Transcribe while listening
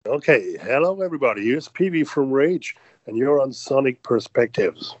Okay, hello everybody. Here's PV from Rage, and you're on Sonic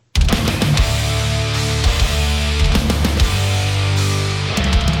Perspectives.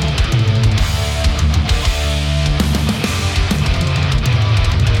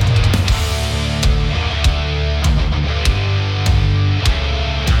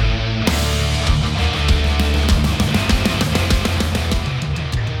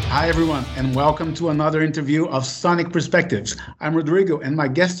 Hi, everyone, and welcome to another interview of Sonic Perspectives. I'm Rodrigo, and my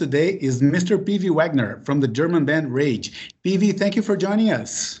guest today is Mr. PV Wagner from the German band Rage. PV, thank you for joining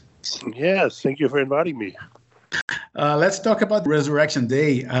us. Yes, thank you for inviting me. Let's talk about Resurrection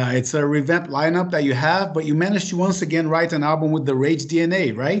Day. It's a revamped lineup that you have, but you managed to once again write an album with the Rage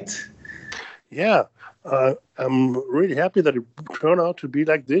DNA, right? Yeah, I'm really happy that it turned out to be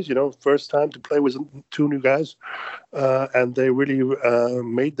like this. First time to play with two new guys, and they really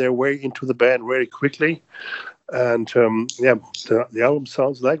made their way into the band very quickly. And the album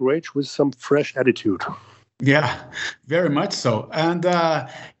sounds like Rage with some fresh attitude. Yeah, very much so. And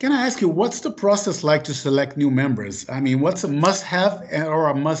can I ask you, what's the process like to select new members? I mean, what's a must-have or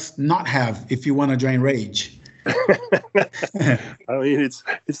a must-not-have if you want to join Rage? I mean,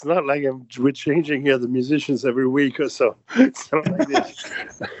 it's not like we're changing here the musicians every week or so. It's not like this.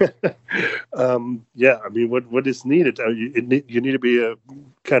 I mean, what is needed? You need to be a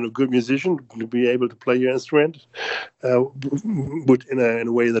kind of good musician to be able to play your instrument, in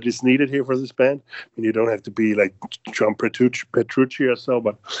a way that is needed here for this band. I mean, you don't have to be like John Petrucci or so,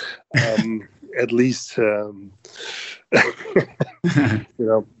 but at least you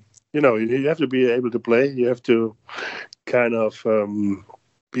have to be able to play. You have to kind of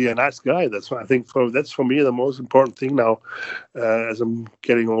be a nice guy. That's what I think. That's for me the most important thing now. As I'm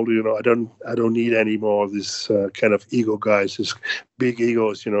getting older, I don't need any more of this kind of ego guys, this big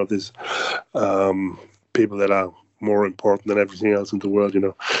egos. This people that are more important than everything else in the world.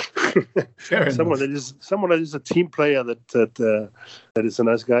 Someone that is a team player that is a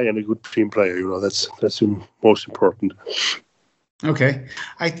nice guy and a good team player. That's the most important. Okay.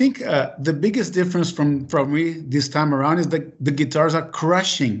 I think the biggest difference from me this time around is that the guitars are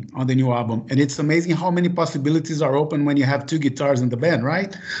crushing on the new album. And it's amazing how many possibilities are open when you have two guitars in the band,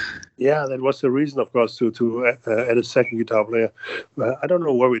 right? Yeah, that was the reason, of course, to add a second guitar player. I don't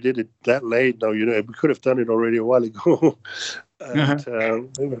know why we did it that late now. We could have done it already a while ago. And, I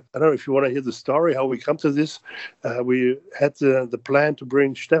don't know if you want to hear the story, how we come to this. We had the plan to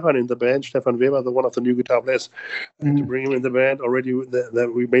bring Stefan in the band, Stefan Weber, one of the new guitar players, to bring him in the band. Already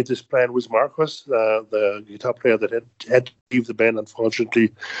we made this plan with Marcus, the guitar player that had to leave the band,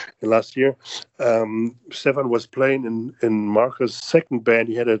 unfortunately, last year. Stefan was playing in Marcus' second band.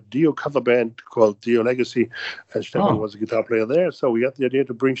 He had a Dio cover band called Dio Legacy, and Stefan was a guitar player there. So we got the idea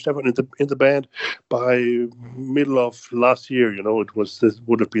to bring Stefan in the band by middle of last year. This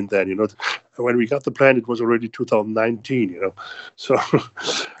would have been then. When we got the plan, it was already 2019. So.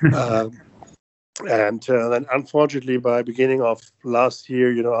 And then, unfortunately, by beginning of last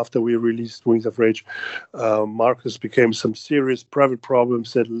year, after we released Wings of Rage, Marcus became some serious private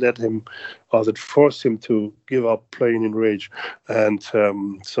problems that that forced him to give up playing in Rage. And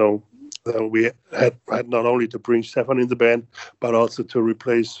so we had not only to bring Stefan in the band, but also to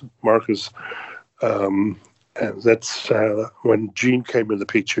replace Marcus. And that's when Gene came in the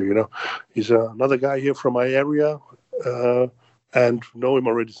picture. He's another guy here from my area. And know him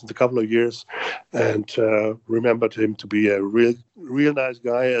already since a couple of years, and remembered him to be a real nice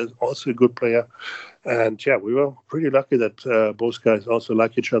guy, and also a good player. And we were pretty lucky that both guys also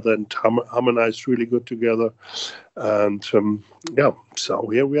like each other and harmonized really good together. And so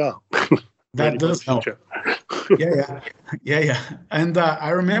here we are. That does help. Yeah. And I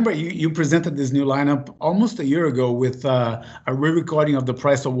remember you presented this new lineup almost a year ago with a re-recording of The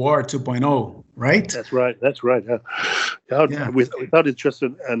Price of War 2.0, right? That's right. Yeah. We thought it's just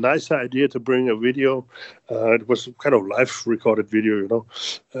a nice idea to bring a video. It was kind of live recorded video,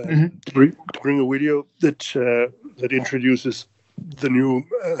 to bring a video that introduces the new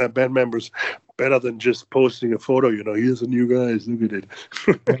band members better than just posting a photo. Here's the new guys. Look at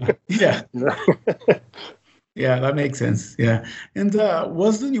it. Yeah. Yeah, that makes sense. Yeah. And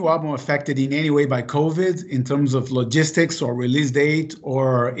was the new album affected in any way by COVID in terms of logistics or release date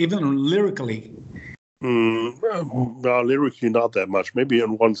or even lyrically? No, lyrically not that much. Maybe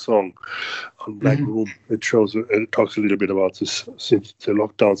in one song on Black Room, it talks a little bit about this since the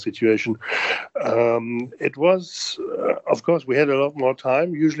lockdown situation. It was, of course, we had a lot more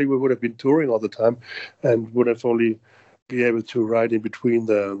time. Usually we would have been touring all the time and would have only be able to ride in between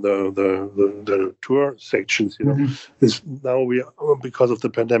the tour sections. This now because of the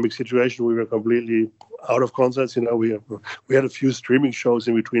pandemic situation, we were completely out of concerts. We had a few streaming shows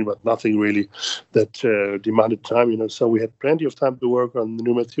in between, but nothing really that demanded time. So we had plenty of time to work on the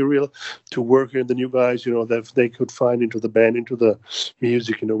new material, to work in the new guys. That they could find into the band, into the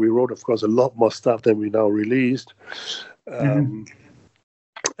music. We wrote, of course, a lot more stuff than we now released. And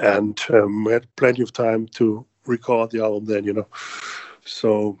we had plenty of time to record the album then,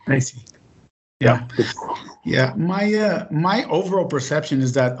 So I see. Yeah. My overall perception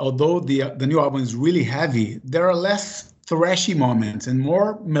is that although the new album is really heavy, there are less thrashy moments and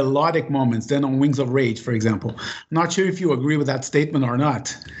more melodic moments than on Wings of Rage, for example. Not sure if you agree with that statement or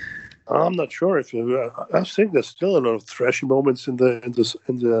not. I'm not sure if I think there's still a lot of thrashy moments in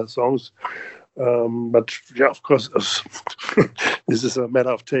the songs. But yeah, of course, this is a matter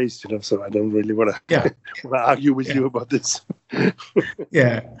of taste, so I don't really want to argue with you about this.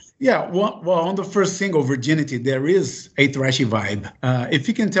 Yeah. Well, on the first single, Virginity, there is a thrashy vibe. If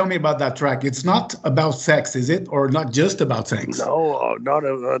you can tell me about that track, it's not about sex, is it? Or not just about sex? No, not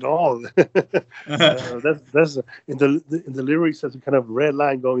at all. That's in the lyrics, there's a kind of red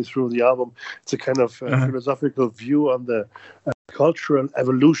line going through the album. It's a kind of philosophical view on the cultural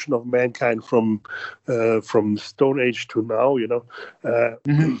evolution of mankind from Stone Age to now,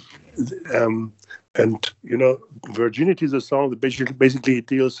 and Virginity is a song that basically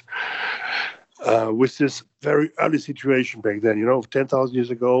deals with this very early situation back then. 10,000 years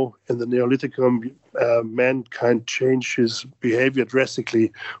ago in the Neolithicum, mankind changed his behavior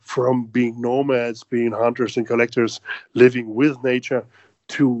drastically from being nomads, being hunters and collectors, living with nature,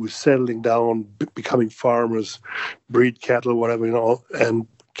 to settling down, becoming farmers, breed cattle, whatever, and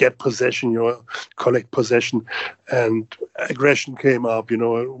get possession, collect possession, and aggression came up,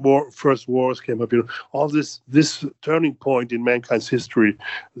 first wars came up, all this turning point in mankind's history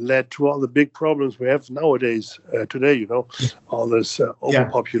led to all the big problems we have nowadays, today, all this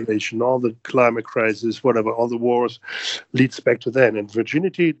overpopulation, all the climate crisis, whatever, all the wars leads back to then. And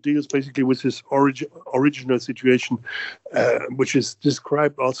Virginity deals basically with this original situation, which is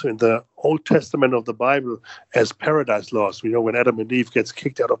described also in the Old Testament of the Bible as paradise lost, when Adam and Eve gets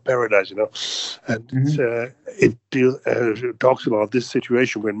kicked out of paradise, and it talks about this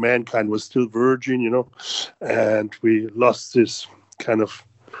situation when mankind was still virgin, and we lost this kind of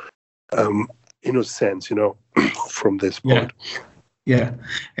innocence, from this point. Yeah.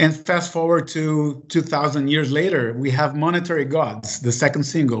 And fast forward to 2,000 years later, we have Monetary Gods, the second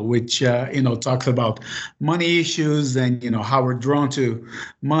single, which, talks about money issues and, how we're drawn to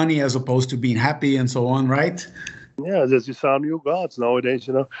money as opposed to being happy and so on, right? Yeah, there's these new gods nowadays,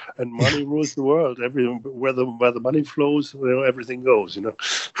 and money rules the world. Where the money flows, everything goes,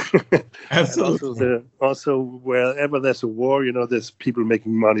 Absolutely. And also wherever there's a war, there's people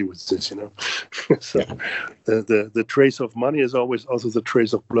making money with this, So the trace of money is always also the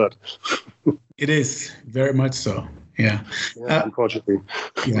trace of blood. It is, very much so. Yeah, unfortunately.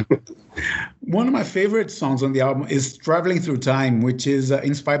 Yeah. One of my favorite songs on the album is Traveling Through Time, which is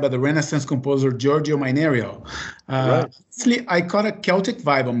inspired by the Renaissance composer Giorgio Mainerio. Right. Actually, I caught a Celtic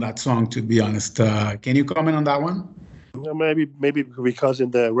vibe on that song, to be honest. Can you comment on that one? Maybe because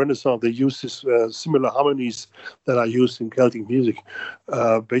in the Renaissance they used this similar harmonies that are used in Celtic music.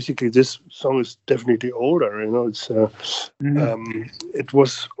 Basically, this song is definitely older. It's it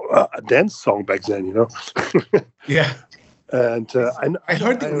was a dance song back then. Yeah. And I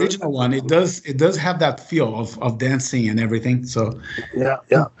heard the original one. It does have that feel of dancing and everything. So yeah.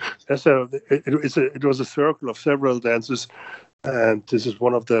 It was a circle of several dances. And this is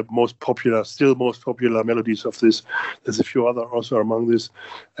one of the most popular melodies of this. There's a few other also among this,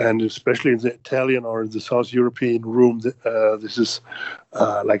 and especially in the Italian or in the South European room, this is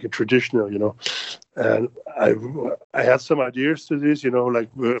like a traditional, And I had some ideas to this, like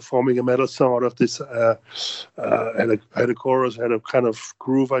forming a metal song out of this. Had a chorus, had a kind of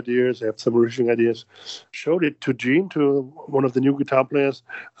groove ideas, I had some riffing ideas. Showed it to Gene, to one of the new guitar players.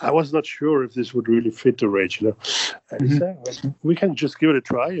 I was not sure if this would really fit the Rage, And he said, we can just give it a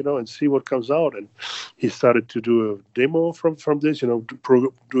try, and see what comes out. And he started to do a demo from this, doing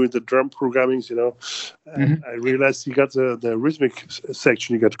the drum programmings, And I realized he got the rhythmic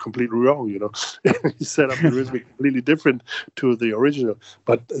section, he got completely wrong, He set up the rhythmic completely different to the original.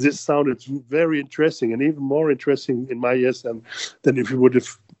 But this sounded very interesting, and even more interesting in my ears than if you would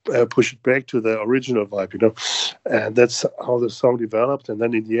have pushed it back to the original vibe, And that's how the song developed. And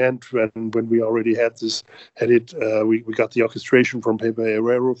then in the end, when we already had it, we got the orchestration from Pepe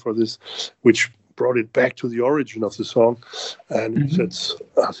Herrero for this, which brought it back to the origin of the song, and that's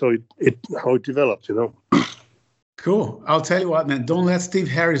how it developed, Cool. I'll tell you what, man. Don't let Steve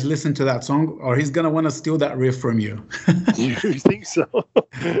Harris listen to that song, or he's gonna want to steal that riff from you. You think so?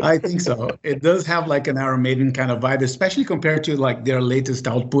 I think so. It does have like an Iron Maiden kind of vibe, especially compared to like their latest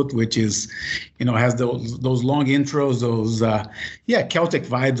output, which is, has those long intros, those Celtic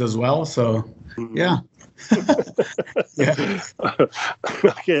vibes as well. So yeah. Yeah.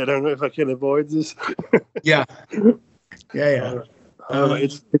 Okay, I don't know if I can avoid this. Yeah. Yeah.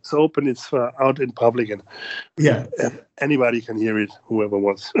 It's open. It's out in public, and anybody can hear it. Whoever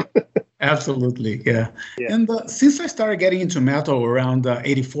wants. Absolutely, yeah. And since I started getting into metal around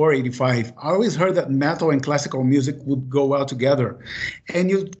 84, 85, I always heard that metal and classical music would go well together. And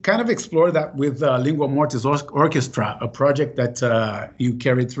you kind of explored that with Lingua Mortis Orchestra, a project that you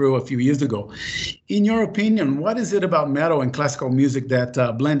carried through a few years ago. In your opinion, what is it about metal and classical music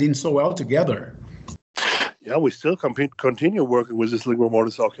that blend in so well together? Yeah, we still continue working with this Lingua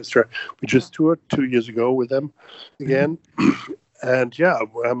Mortis Orchestra. We just toured 2 years ago with them again. And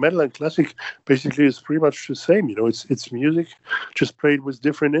metal and classic basically is pretty much the same. It's music just played with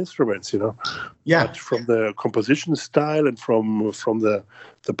different instruments. Yeah. But from the composition style and from the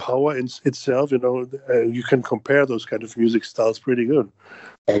power itself, you can compare those kind of music styles pretty good.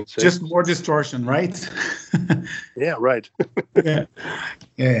 Just more distortion, right? Yeah, right. Yeah.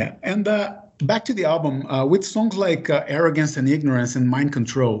 And back to the album, with songs like Arrogance and Ignorance and Mind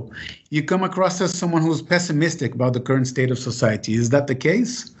Control, you come across as someone who's pessimistic about the current state of society. Is that the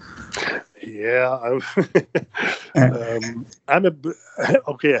case? Yeah, I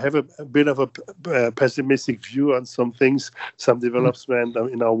have a bit of a pessimistic view on some things, some development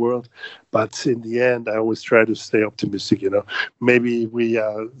in our world, but in the end, I always try to stay optimistic. Maybe we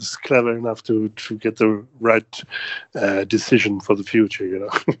are clever enough to get the right decision for the future.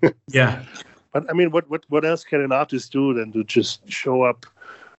 Yeah. But I mean, what else can an artist do than to just show up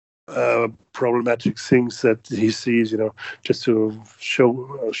problematic things that he sees, just to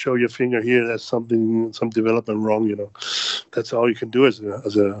show your finger here. There's some development wrong. That's all you can do as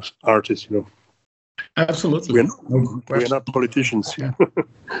an artist. Absolutely. We're not politicians. Yeah.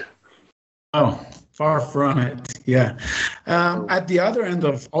 Oh, far from it. Yeah. At the other end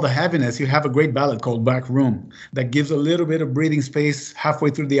of all the heaviness, you have a great ballad called Back Room that gives a little bit of breathing space halfway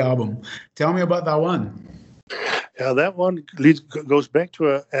through the album. Tell me about that one. Yeah, that one goes back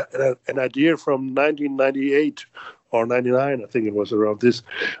to an idea from 1998 or 99, I think it was around this.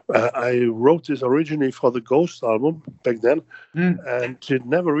 I wrote this originally for the Ghost album back then, and it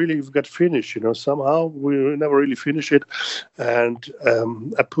never really got finished. Somehow we never really finished it, and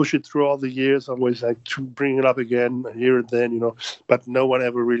I push it through all the years. I always like to bring it up again here and then, but no one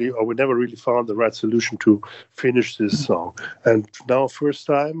ever really, or we never really found the right solution to finish this song. And now, first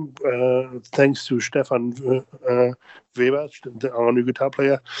time, thanks to Stefan Weber, our new guitar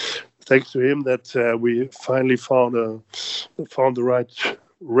player. Thanks to him that we finally found the right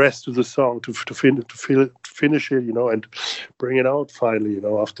rest of the song to finish it, and bring it out finally,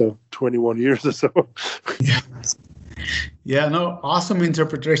 after 21 years or so. Yeah, no, awesome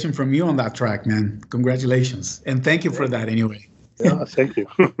interpretation from you on that track, man. Congratulations, and thank you for that anyway. Yeah, thank you.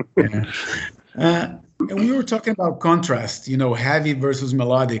 And we were talking about contrast, heavy versus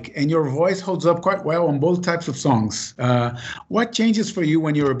melodic, and your voice holds up quite well on both types of songs. What changes for you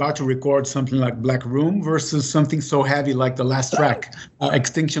when you're about to record something like Black Room versus something so heavy like the last track,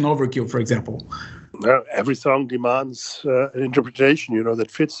 Extinction Overkill, for example? Every song demands an interpretation,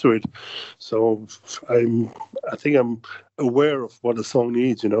 that fits to it. So I think I'm aware of what a song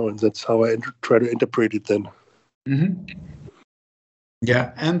needs, and that's how I try to interpret it then. Mm-hmm.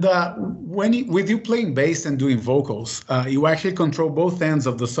 Yeah, and with you playing bass and doing vocals, you actually control both ends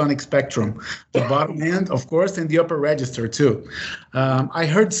of the sonic spectrum, the bottom end, of course, and the upper register too. I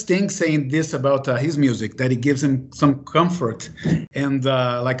heard Sting saying this about his music, that it gives him some comfort and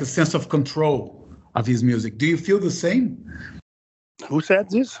like a sense of control of his music. Do you feel the same? Who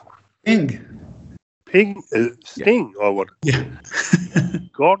said this? Sting. Sting, or what? Yeah.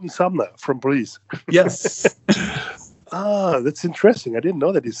 Gordon Sumner from Police. Yes. That's interesting. I didn't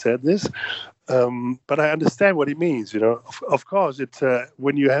know that he said this, but I understand what he means. Of course, it's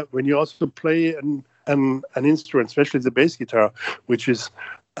when you also play an instrument, especially the bass guitar, which is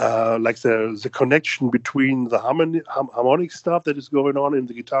like the connection between the harmonic stuff that is going on in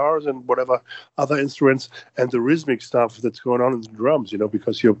the guitars and whatever other instruments, and the rhythmic stuff that's going on in the drums.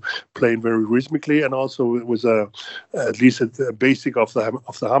 Because you're playing very rhythmically, and also with at least a basic of the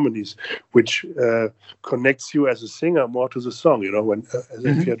harmonies, which connects you as a singer more to the song. When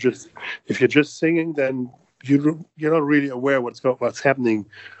if you're just singing, then you're not really aware what's happening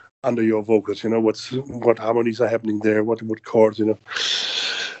under your vocals. What harmonies are happening there, what chords.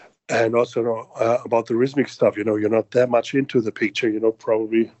 and also about the rhythmic stuff. You're not that much into the picture.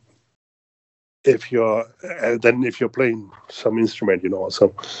 Probably if you're playing some instrument.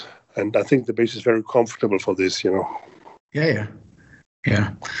 Also, and I think the bass is very comfortable for this. Yeah.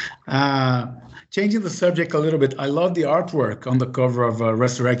 Changing the subject a little bit, I love the artwork on the cover of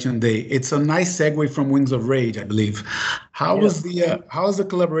Resurrection Day. It's a nice segue from Wings of Rage, I believe. How's the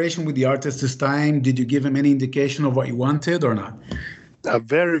collaboration with the artist this time? Did you give him any indication of what you wanted or not? Only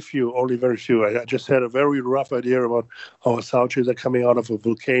very few. I just had a very rough idea about how a sound are coming out of a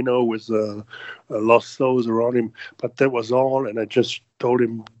volcano with lost souls around him, but that was all. And I just told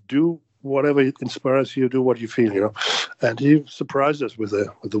him, do whatever inspires you, do what you feel, and he surprised us with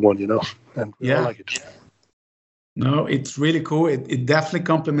the one, and we all like it. No, it's really cool. It definitely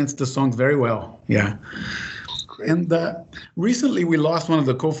complements the songs very well. Yeah. Great. And recently we lost one of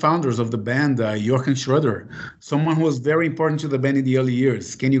the co-founders of the band, Jochen Schroeder, someone who was very important to the band in the early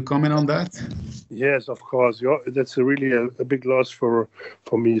years. Can you comment on that? Yes, of course. That's really a big loss for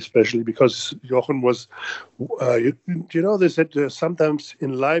me, especially because Jochen was, they said sometimes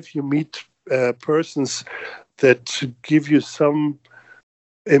in life you meet persons that give you some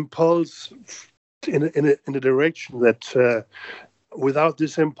impulse in a direction that without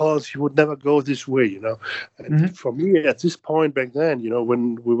this impulse you would never go this way. And for me at this point back then,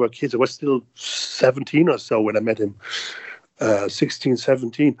 when we were kids, I was still 17 or so when I met him, 16,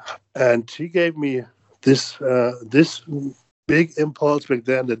 17, and he gave me this big impulse back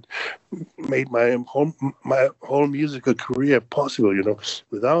then that made my whole musical career possible.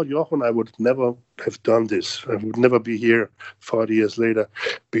 Without Jochen, I would never have done this. I would never be here 40 years later,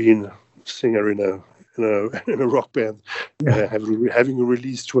 being a singer in a rock band, having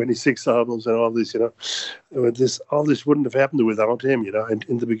released 26 albums and all this. All this wouldn't have happened without him. And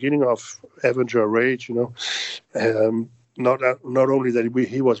in the beginning of Avenger Rage, not only that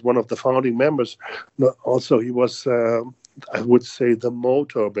he was one of the founding members, also he was. I would say the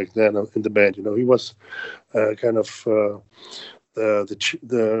motor back then in the band. He was kind of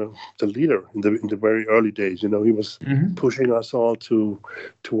the leader in the very early days. He was pushing us all to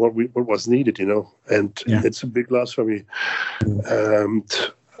what was needed. And it's a big loss for me.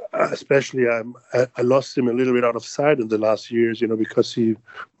 Especially, I lost him a little bit out of sight in the last years. Because he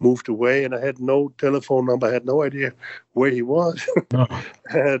moved away, and I had no telephone number. I had no idea where he was.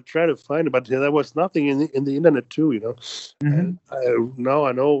 I tried to find him, but there was nothing in the internet too. And now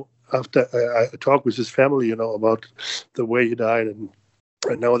I know. After I talked with his family, about the way he died, and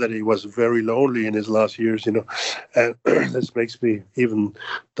I know that he was very lonely in his last years, and this makes me even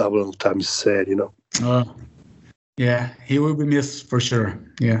double times sad, Yeah, he will be missed for sure.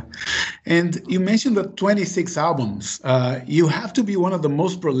 Yeah. And you mentioned the 26 albums. You have to be one of the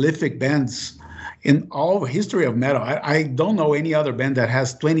most prolific bands in all history of metal. I don't know any other band that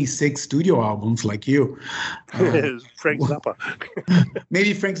has 26 studio albums like you. Frank Zappa.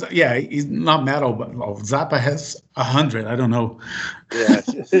 Maybe Frank Zappa. Yeah, he's not metal, but Zappa has 100. I don't know. Yeah,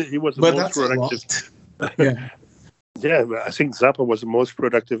 he was the most productive. Yeah. Yeah, I think Zappa was the most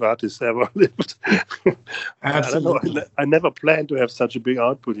productive artist ever lived. Absolutely. I never planned to have such a big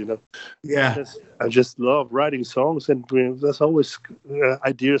output, Yeah. I just love writing songs, and there's always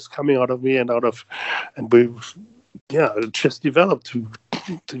ideas coming out of me and we've just developed to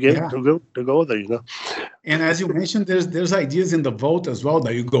go there, And as you mentioned, there's ideas in the vault as well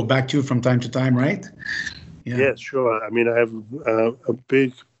that you go back to from time to time, right? Yeah. Yes, sure. I mean, I have a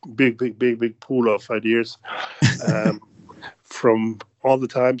big pool of ideas from all the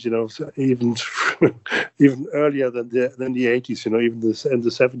times, even earlier than the 80s, even in the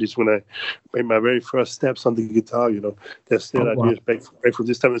 70s when I made my very first steps on the guitar. There's still ideas back from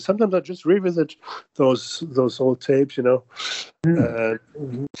this time, and sometimes I just revisit those old tapes.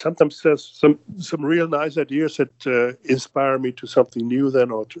 Sometimes there's some real nice ideas that inspire me to something new.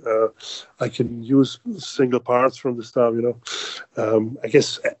 Then, or I can use single parts from the stuff. I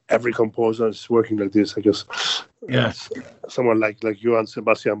guess every composer is working like this. I guess. Yes. Someone like Johann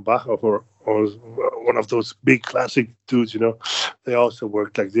Sebastian Bach or one of those big classic dudes, they also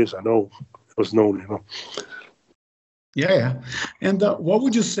worked like this. I know it was known, Yeah. And what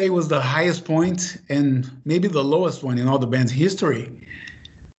would you say was the highest point and maybe the lowest one in all the band's history?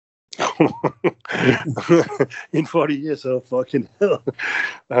 In 40 years, oh fucking hell.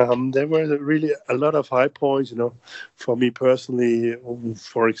 There were really a lot of high points, for me personally.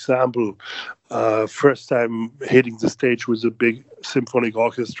 For example, first time hitting the stage with a big symphonic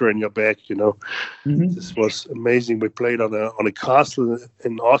orchestra in your back, This was amazing. We played on a castle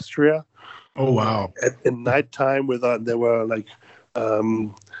in Austria. Oh, wow. At nighttime, there were like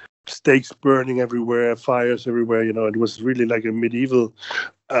stakes burning everywhere, fires everywhere, It was really like a medieval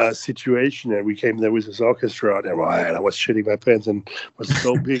situation, and we came there with this orchestra, and I was shitting my pants, and it was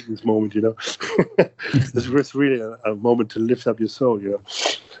so big this moment, This was really a moment to lift up your soul,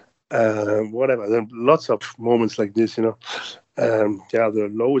 whatever. There are lots of moments like this, the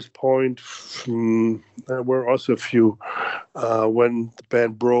lowest point there were also a few when the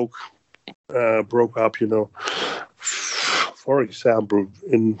band broke up, for example,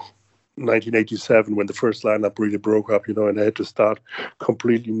 in 1987 when the first lineup really broke up, and I had to start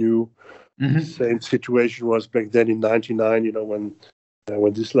completely new. Mm-hmm. Same situation was back then in 99, when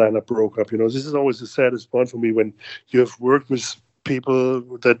this lineup broke up. This is always the saddest point for me, when you have worked with people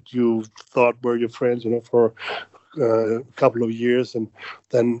that you thought were your friends, for a couple of years, and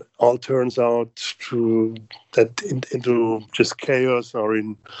then all turns out into just chaos, or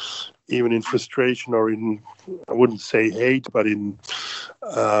even in frustration, or in, I wouldn't say hate, but in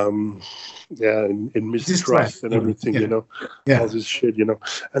mistrust and everything, all this shit, and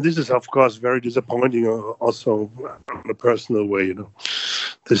this is of course very disappointing, also on a personal way,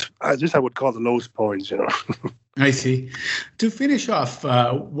 This I would call the lowest points, I see. To finish off,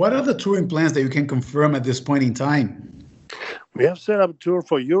 what are the touring plans that you can confirm at this point in time? We have set up a tour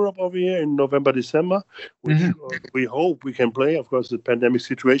for Europe over here in November, December, which we hope we can play. Of course, the pandemic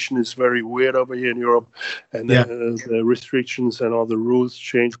situation is very weird over here in Europe, and the restrictions and all the rules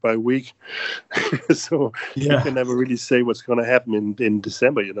change by week. So you can never really say what's going to happen in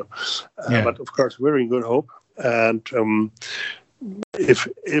December, But of course, we're in good hope. And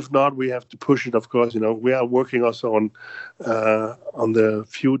if not, we have to push it, of course. We are working also on the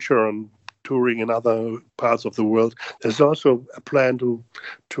future, on touring in other parts of the world. There's also a plan to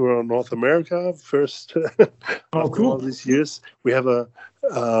tour North America first. After all these years, we have a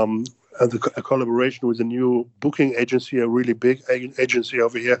collaboration with a new booking agency, a really big agency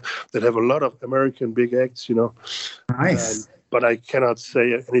over here that have a lot of American big acts. Nice. But I cannot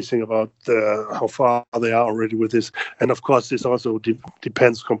say anything about how far they are already with this. And of course, this also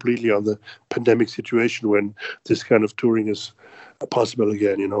depends completely on the pandemic situation, when this kind of touring is possible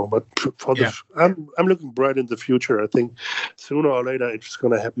again, But for I'm looking bright in the future. I think sooner or later it's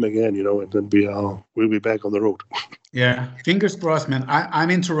going to happen again, and then we'll be back on the road. Yeah, fingers crossed, man.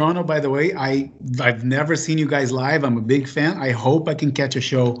 I'm in Toronto, by the way. I've never seen you guys live. I'm a big fan. I hope I can catch a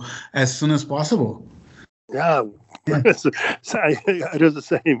show as soon as possible. Yeah. So I do the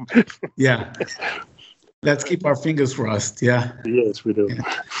same. Yeah. Let's keep our fingers crossed. Yeah. Yes, we do. Yeah.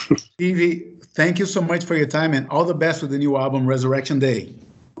 Stevie, thank you so much for your time, and all the best with the new album, Resurrection Day.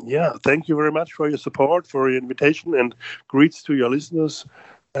 Yeah, thank you very much for your support, for your invitation, and greets to your listeners.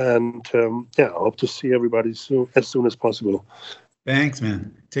 And I hope to see everybody as soon as possible. Thanks,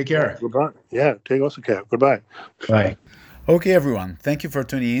 man. Take care. Goodbye. Yeah, take also care. Goodbye. Bye. Okay, everyone, thank you for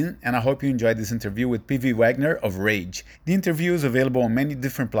tuning in, and I hope you enjoyed this interview with PV Wagner of Rage. The interview is available on many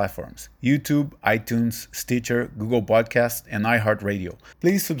different platforms: YouTube, iTunes, Stitcher, Google Podcasts, and iHeartRadio.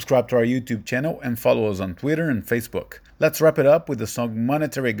 Please subscribe to our YouTube channel and follow us on Twitter and Facebook. Let's wrap it up with the song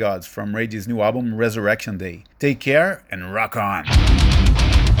Monetary Gods from Rage's new album, Resurrection Day. Take care and rock on!